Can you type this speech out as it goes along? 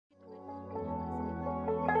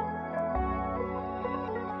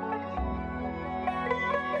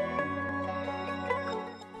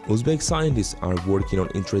Uzbek scientists are working on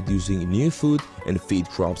introducing new food and feed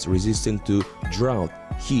crops resistant to drought,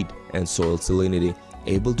 heat and soil salinity,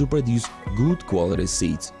 able to produce good quality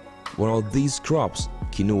seeds. One of these crops,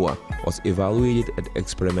 quinoa, was evaluated at the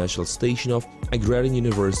experimental station of Agrarian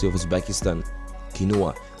University of Uzbekistan.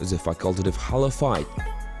 Quinoa is a facultative halophyte,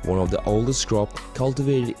 one of the oldest crops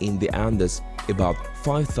cultivated in the Andes, about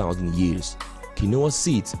 5,000 years. Quinoa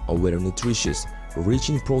seeds are very nutritious, rich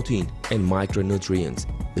in protein and micronutrients.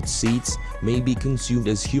 Its seeds may be consumed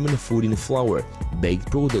as human food in flour, baked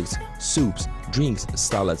products, soups, drinks,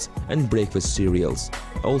 salads, and breakfast cereals.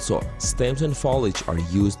 Also, stems and foliage are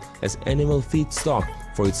used as animal feedstock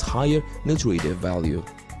for its higher nutritive value.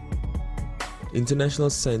 International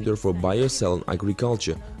Center for Biosaline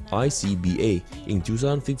Agriculture (ICBA) in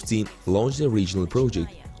 2015 launched a regional project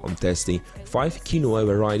on testing 5 quinoa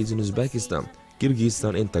varieties in Uzbekistan,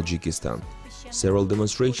 Kyrgyzstan and Tajikistan. Several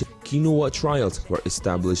demonstration quinoa trials were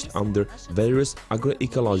established under various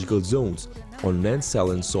agroecological zones on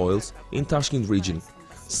non-saline soils in Tashkent region,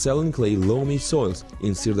 saline clay loamy soils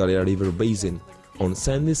in Sirdarya River Basin, on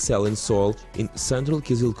sandy saline soil in central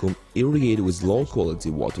Kizilkum irrigated with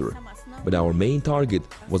low-quality water. But our main target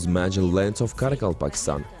was marginal lands of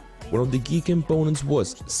Karakalpakstan. One of the key components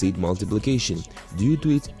was seed multiplication due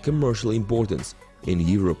to its commercial importance. In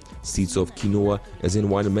Europe, seeds of quinoa as an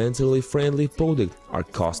environmentally friendly product are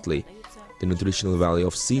costly. The nutritional value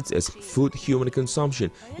of seeds as food human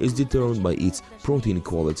consumption is determined by its protein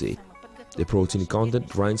quality. The protein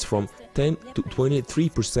content ranges from 10 to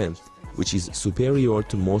 23%, which is superior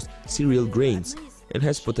to most cereal grains and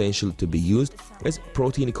has potential to be used as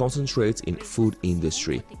protein concentrates in food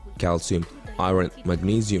industry. Calcium, iron,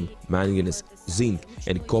 magnesium, manganese, zinc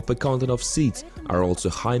and copper content of seeds are also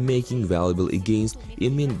high, making valuable against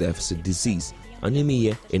immune deficit disease,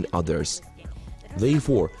 anemia and others.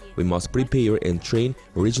 Therefore, we must prepare and train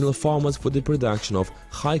regional farmers for the production of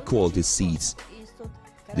high-quality seeds.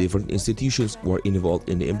 Different institutions were involved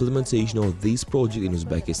in the implementation of this project in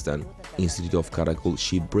Uzbekistan. Institute of Karakul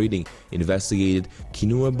Sheep Breeding investigated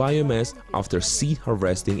quinoa biomass after seed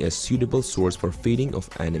harvesting as suitable source for feeding of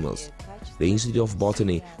animals. The Institute of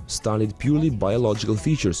Botany studied purely biological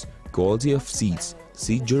features, quality of seeds,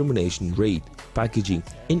 seed germination rate, packaging,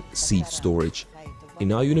 and seed storage.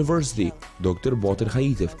 In our university, Dr. Botir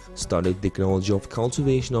Haitov studied technology of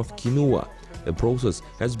cultivation of quinoa. The process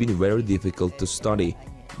has been very difficult to study,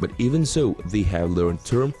 but even so, they have learned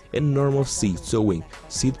term and norm of seed sowing,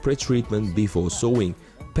 seed pre-treatment before sowing,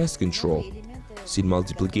 pest control. Seed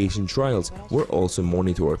multiplication trials were also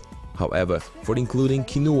monitored. However, for including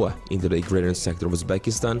quinoa into the agrarian sector of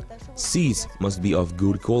Uzbekistan, seeds must be of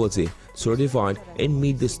good quality, certified and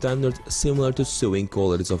meet the standards similar to sowing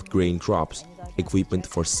qualities of grain crops. Equipment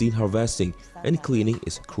for seed harvesting and cleaning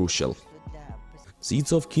is crucial.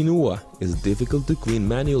 Seeds of quinoa is difficult to clean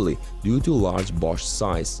manually due to large bush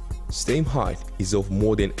size. Stem height is of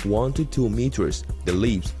more than 1 to 2 meters, the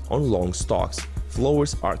leaves on long stalks,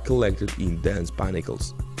 flowers are collected in dense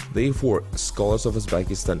panicles. Therefore, scholars of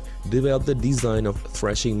Uzbekistan developed the design of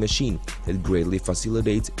threshing machine that greatly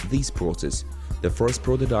facilitates this process. The first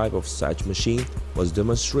prototype of such machine was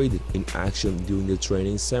demonstrated in action during the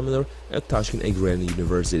training seminar at Tashkent Agrarian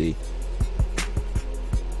University.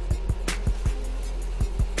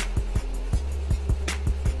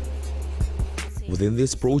 Within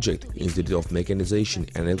this project, Institute of Mechanization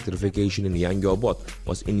and Electrification in Yangiobod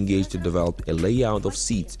was engaged to develop a layout of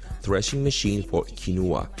seeds threshing machine for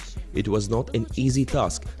quinoa. It was not an easy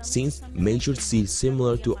task since matured seeds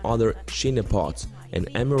similar to other chenopod's and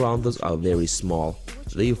amaranthus are very small.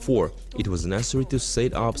 Therefore, it was necessary to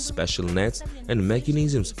set up special nets and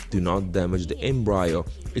mechanisms to not damage the embryo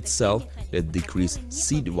itself that decrease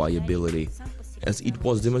seed viability. As it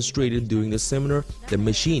was demonstrated during the seminar, the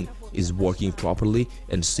machine is working properly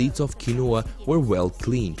and seeds of quinoa were well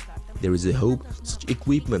cleaned. There is a hope such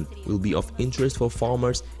equipment will be of interest for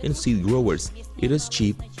farmers and seed growers. It is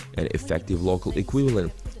cheap and effective local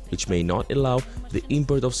equivalent, which may not allow the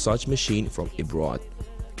import of such machine from abroad.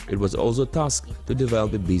 It was also tasked to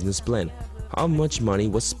develop a business plan, how much money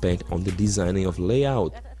was spent on the designing of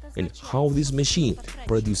layout, and how this machine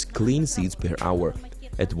produced clean seeds per hour,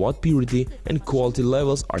 at what purity and quality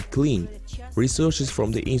levels are cleaned. Researchers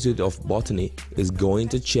from the Institute of Botany is going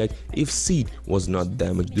to check if seed was not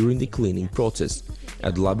damaged during the cleaning process.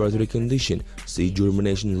 At laboratory condition, seed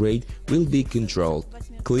germination rate will be controlled.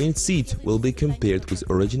 Cleaned seeds will be compared with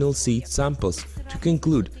original seed samples to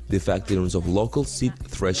conclude the effectiveness of local seed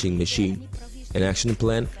threshing machine. An action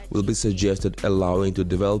plan will be suggested allowing to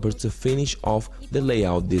developers to finish off the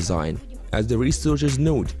layout design. As the researchers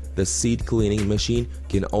note, the seed cleaning machine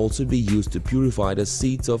can also be used to purify the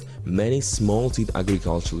seeds of many small seed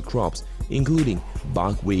agricultural crops, including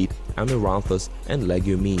buckwheat, amaranthus, and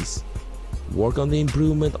legumes. Work on the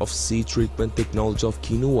improvement of seed treatment technology of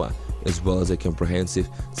quinoa, as well as a comprehensive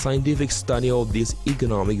scientific study of this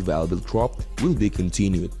economic valuable crop, will be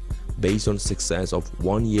continued. Based on success of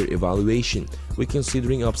one-year evaluation, we're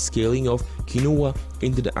considering upscaling of quinoa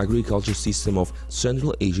into the agriculture system of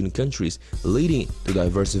Central Asian countries, leading to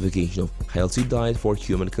diversification of healthy diet for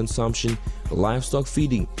human consumption, livestock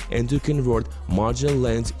feeding, and to convert marginal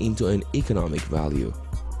lands into an economic value.